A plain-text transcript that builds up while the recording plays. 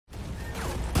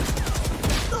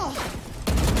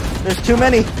There's too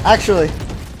many, actually.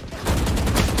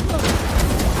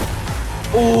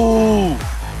 Ooh!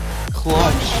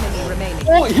 Clutch.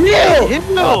 Oh, yeah! Hit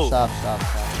him! Stop.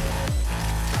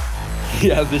 He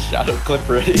has the shadow clip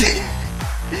ready.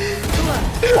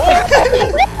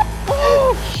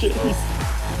 Oh shit,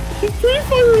 he's pretty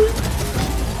funny.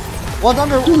 One's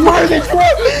under. Two mid,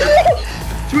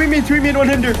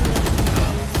 100.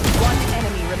 One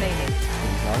enemy remaining.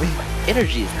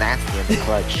 Energy is nasty in the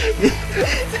clutch.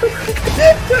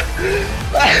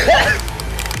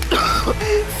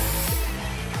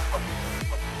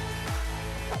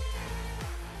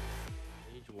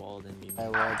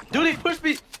 Dude, he pushed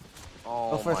me.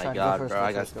 Oh first, my Ryan, god, go first, bro, go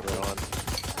I got first, split on.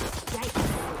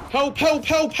 Help!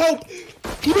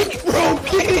 Please, bro,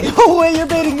 please. No way you're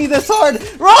baiting me this hard!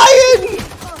 Ryan!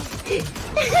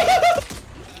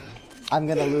 I'm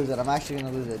gonna lose it. I'm actually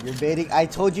gonna lose it. You're baiting. I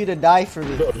told you to die for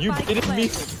me. Bro, you baited me.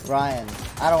 Ryan,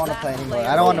 I don't want to play anymore.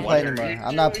 I don't want to play anymore.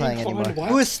 I'm not playing anymore. What?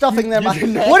 Who is stuffing their mouth? did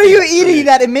not What are you say eating it.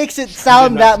 that it makes it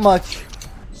sound not- that much?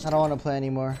 I don't want to play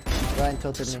anymore. Ryan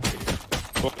tilted me.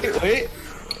 Wait.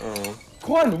 Oh.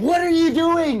 Quan, what are you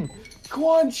doing?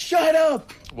 Quan, shut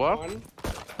up. What? Quan?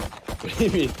 What do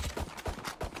you mean?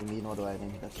 You mean, what do I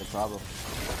mean? That's the problem.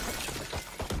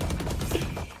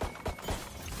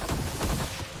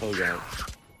 Oh god.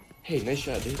 Hey, nice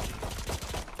shot, dude.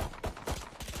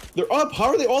 They're up. How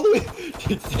are they all the way?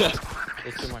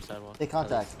 There's two more sidewalks. Take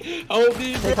contact. Oh,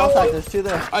 dude. Take contact. There's two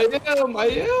there. I am.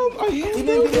 Give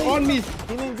me, They're on me.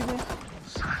 Give me.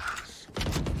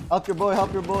 Help your boy.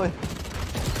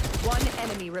 One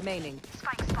enemy remaining.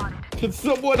 Can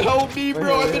someone help me,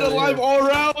 bro? I've been alive all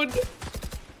around.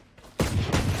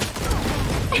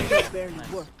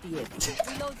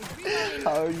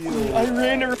 How are you? I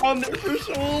ran around there for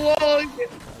so long.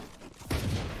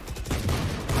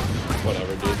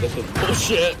 Whatever, dude. This is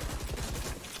bullshit.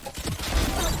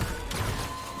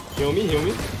 Heal me. Heal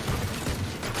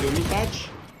me, Thatch.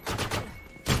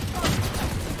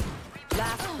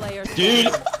 Last player.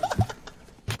 Dude.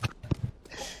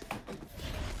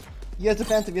 You have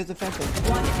defensive.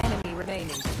 One enemy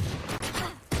remaining.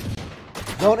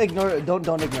 Don't ignore it. Don't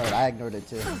ignore it. I ignored it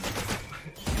too.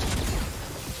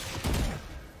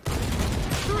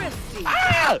 Thrifty.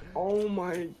 Ah! Oh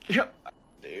my god.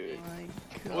 Dude.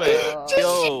 Wait,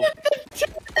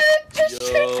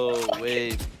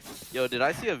 wait. Yo, did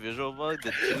I see a visual bug?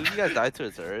 Did two of you guys die to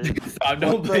its earth? Stop,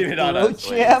 don't blame it on Bro, us.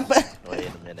 champ. Wait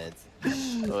a minute.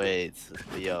 Wait,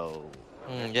 yo.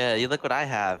 Yeah, you look what I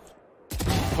have.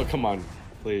 Oh, come on.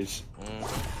 Please.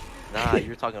 Nah,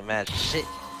 you're talking mad shit.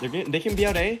 They can be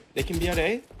out A.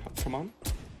 Come on.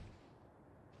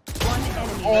 One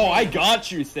enemy. Oh, I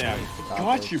got you, Sam. I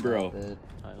got you, bro.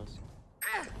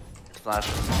 Flash.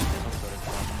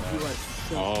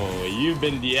 Oh, you've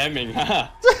been DMing, huh?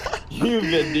 You've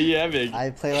been DMing.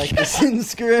 I play like this in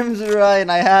scrims, Ryan.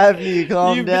 I have you.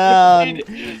 Calm down.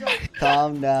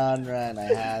 Calm down, Ryan.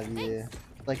 I have you.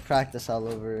 It's like practice all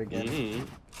over again.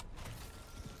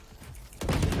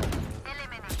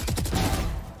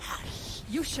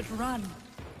 You should run.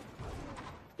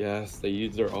 Yes, they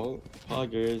use their ult.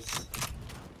 Poggers.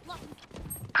 Oh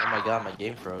my god, my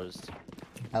game froze.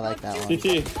 I like that one.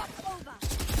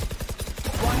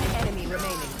 One enemy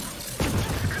remaining.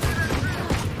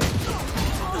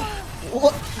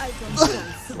 What?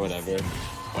 Whatever.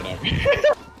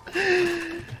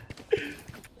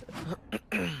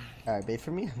 Alright, bait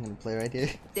for me. I'm gonna play right here.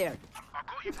 There.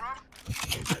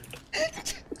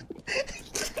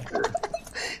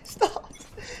 Stop.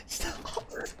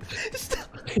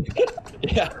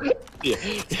 Yeah. Get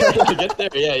there.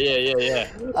 Yeah.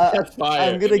 That's fire.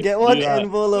 I'm gonna get one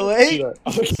invul away.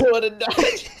 Okay, what a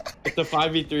dash. It's a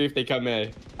 5v3 if they come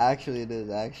in. Actually, it is.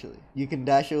 Actually, you can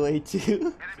dash away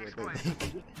too.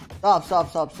 Stop!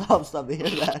 They hear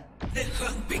that.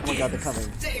 Oh my god, they're coming.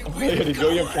 Oh my god, he's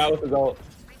going up cat with his ult.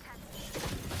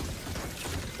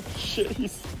 Shit,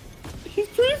 he's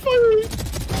pretty funny.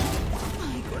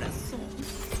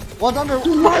 One's under.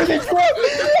 Two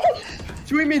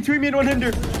mid,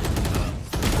 100.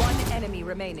 One enemy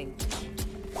remaining.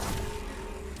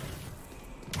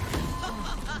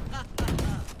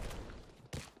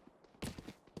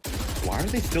 Why are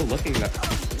they still looking at?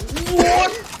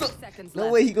 Seconds No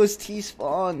left. way he goes T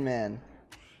spawn, man.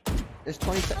 There's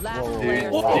 20 seconds. Last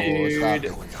Whoa, player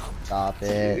Dude. Stop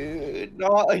it. Dude,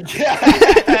 not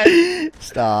again.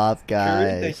 Stop, Curry,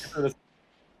 guys. thank you for this.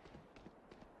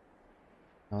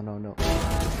 No.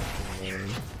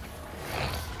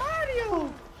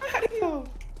 Mario.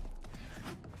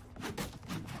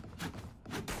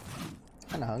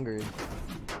 Kinda hungry.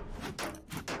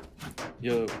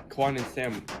 Yo, Quan and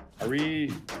Sam, are we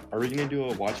gonna do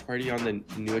a watch party on the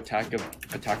new Attack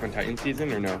on Titan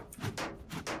season or no?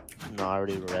 No, I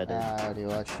already read it. I already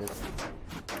watched it.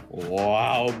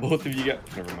 Wow, both of you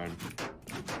got. Never mind.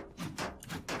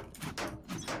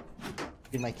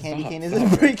 Dude, my candy cane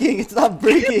isn't breaking. It's not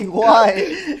breaking.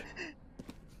 Why?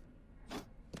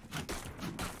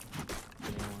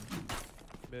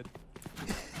 Mid.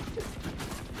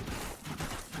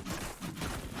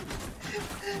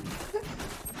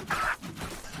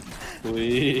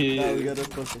 Please. No, we gotta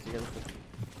focus. You gotta focus.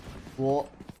 What?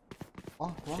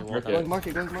 Oh, Okay, what? well Going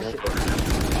market. Going market.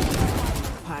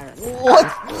 Pirate. What?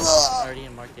 Already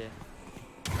in market.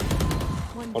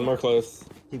 One more close.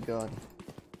 Keep going.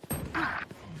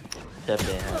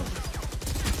 Definitely.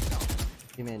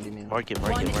 Do me. Market.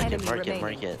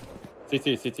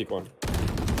 CT, Quan.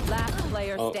 Last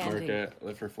player Oh, standing. market.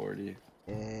 Live for 40.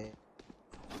 Okay.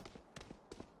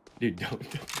 Dude, don't.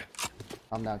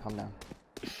 Calm down.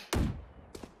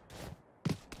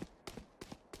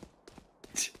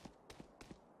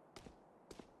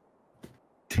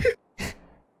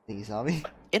 Think you saw me?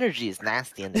 Energy is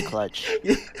nasty in the clutch.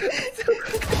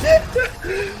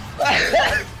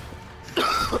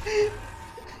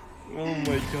 Oh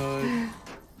my god.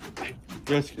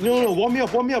 Yes. No, warm me up,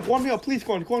 please,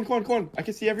 Quan. I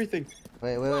can see everything.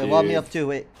 Wait, warm me up too,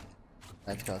 wait.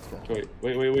 Let's go. Wait.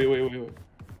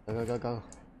 Go.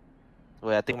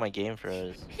 Wait, I think my game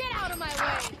froze. Get out of my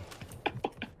way.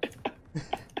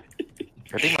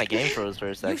 I think my game froze for a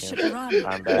You second. should run.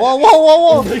 I'm back.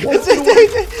 Whoa!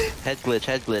 Head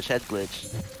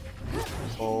glitch.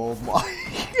 Oh my.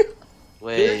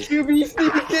 Wait. QB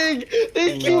sneaking!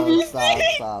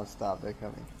 No, stop, they're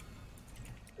coming.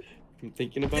 I'm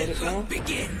thinking about it now.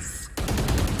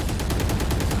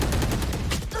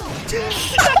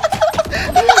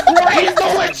 Why is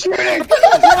no one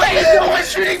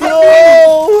shooting?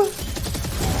 No!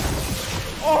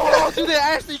 Oh, dude, they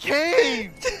actually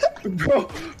came! Bro,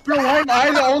 why am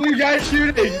I the only guy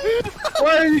shooting?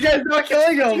 Why are you guys not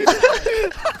killing him?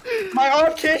 My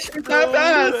arm can't shoot that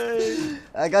fast.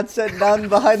 I got set down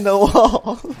behind the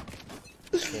wall.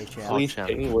 Okay, champ. Please tell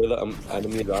me where the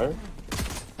enemies are.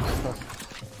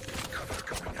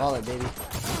 Call it, baby.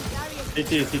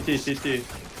 CT.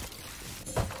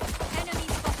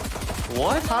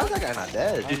 What? How is that guy not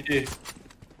dead? CT.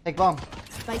 Take bomb.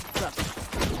 Spike drop.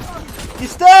 He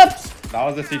steps! That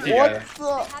was the CT What guy.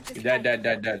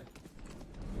 the? Dead.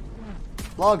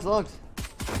 Logs.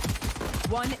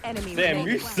 One enemy Damn, you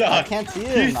remaining. I suck. can't see You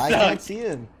him. I suck. can't see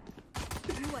him.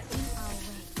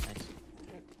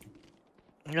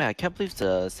 Yeah, I can't believe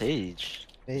the Sage.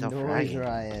 Hey, Stop no bragging.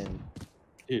 Ryan.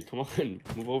 Dude, come on,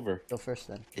 move over. Go first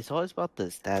then. It's always about the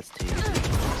stats, too.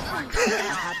 I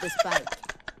have this fight.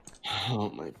 Oh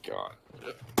my god.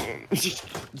 Just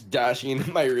dashing into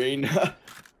my arena.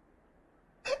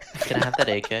 Can I have that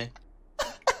AK?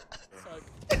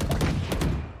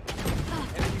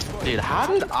 Dude, how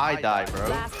did I die, bro?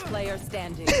 Last player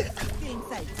standing.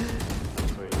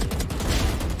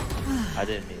 I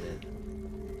didn't mean it.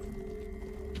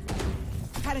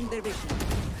 Cutting their vision.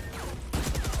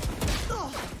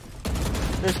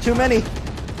 There's too many.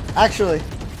 Actually.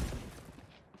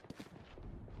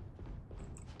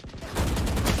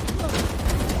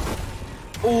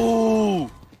 Ooh!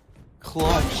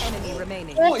 Clutch. Enemy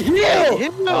remaining. Oh, heal!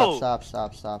 Stop.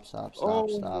 Oh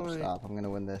my. Stop. I'm gonna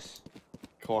win this.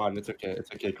 Quan, it's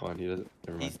okay, Quan. He doesn't.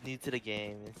 Never mind. He's new to the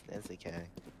game. It's okay.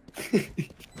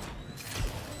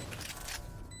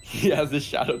 He has the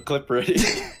shadow clip ready.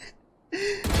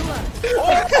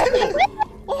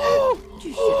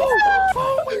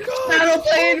 Oh my god! Shadow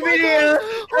playing video!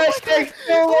 Hashtag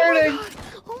still learning!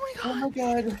 Oh my god! Oh my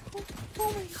god.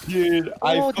 Dude,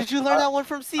 Oh, did you learn that one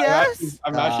from CS?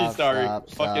 I'm actually sorry. Stop.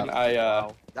 Fucking,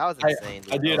 Wow, that was insane.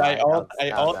 dude, I alt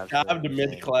tabbed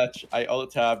mid clutch. I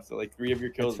alt tabbed, so like 3 of your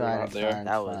kills were not there.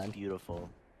 That was beautiful.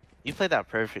 You played that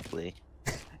perfectly.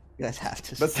 You guys have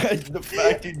to. Besides the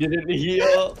fact you didn't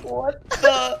heal. What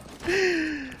the?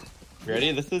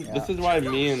 Ready? This is why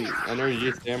me and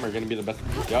Energy Sam are gonna be the best.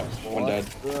 Yep, one dead.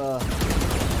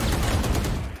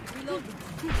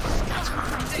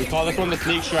 We call this one the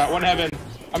sneak shot. One heaven.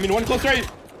 I mean, one close right.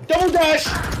 Double dash.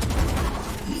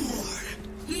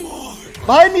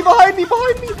 Behind me!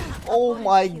 Oh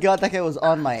my god, that guy was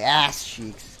on my ass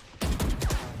cheeks.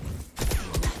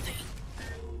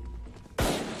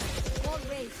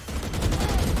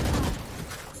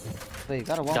 Wait, you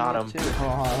gotta Got one him. too.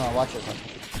 Hold on, watch it.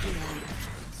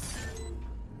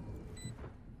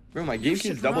 Bro, my game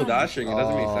keeps double dashing. It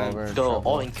doesn't make sense. we're in Go, trouble.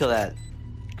 all in, kill that.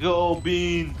 Go,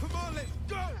 Bean.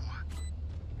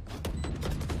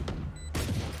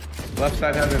 Left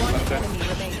side heaven. One Left side. enemy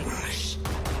remaining.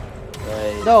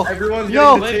 Wait. No. Everyone's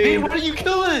No. getting Wait, detained. what did you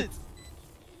kill it?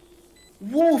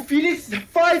 Whoa, Phoenix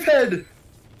 5 head.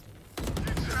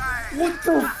 What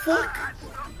the fuck?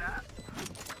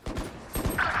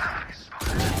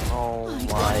 Oh One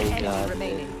my enemy god.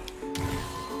 remaining.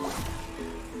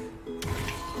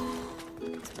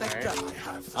 Spectra.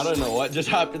 I don't know what just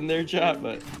happened there, chat,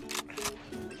 but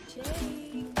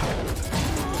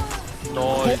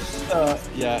Noise.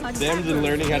 yeah, Sam's been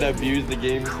learning how to abuse the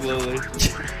game slowly.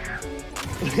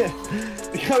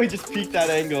 Look how he just peeked that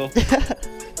angle.